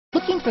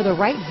Looking for the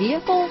right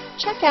vehicle?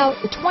 Check out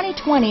the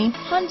 2020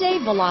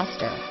 Hyundai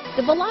Veloster.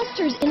 The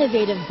Veloster's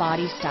innovative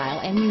body style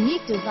and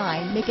unique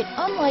design make it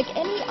unlike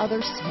any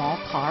other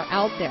small car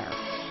out there.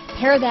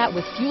 Pair that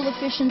with fuel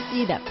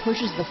efficiency that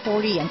pushes the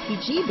 40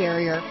 mpg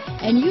barrier,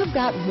 and you've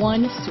got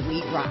one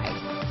sweet ride.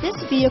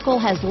 This vehicle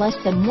has less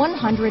than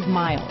 100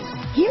 miles.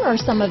 Here are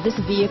some of this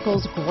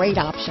vehicle's great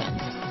options: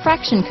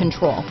 traction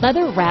control,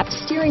 leather-wrapped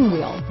steering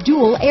wheel,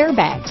 dual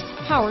airbags,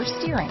 power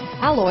steering,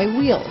 alloy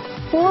wheels,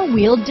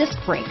 four-wheel disc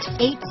brakes,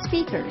 8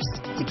 speakers,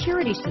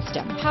 security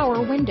system,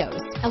 power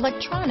windows,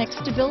 electronic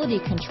stability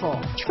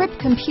control, trip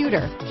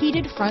computer,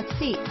 heated front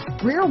seats,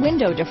 rear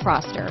window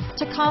defroster,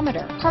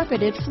 tachometer,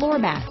 carpeted floor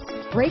mats,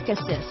 brake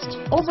assist,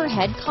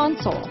 overhead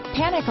console,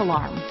 panic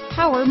alarm,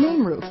 power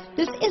moonroof.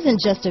 This isn't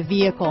just a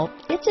vehicle,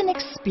 it's an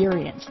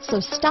experience.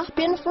 So stop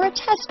in for a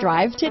test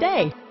drive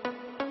today.